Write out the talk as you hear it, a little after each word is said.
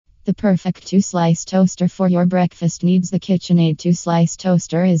The perfect two-slice toaster for your breakfast needs. The KitchenAid two-slice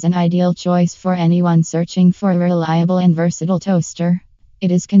toaster is an ideal choice for anyone searching for a reliable and versatile toaster.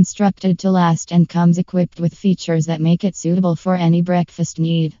 It is constructed to last and comes equipped with features that make it suitable for any breakfast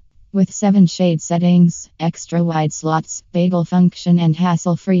need. With 7 shade settings, extra wide slots, bagel function and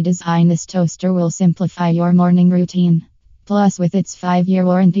hassle-free design, this toaster will simplify your morning routine. Plus, with its 5-year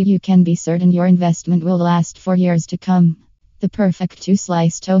warranty, you can be certain your investment will last for years to come. The perfect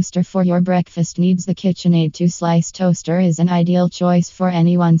two-slice toaster for your breakfast needs. The KitchenAid two-slice toaster is an ideal choice for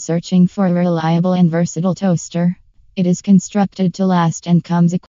anyone searching for a reliable and versatile toaster. It is constructed to last and comes equipped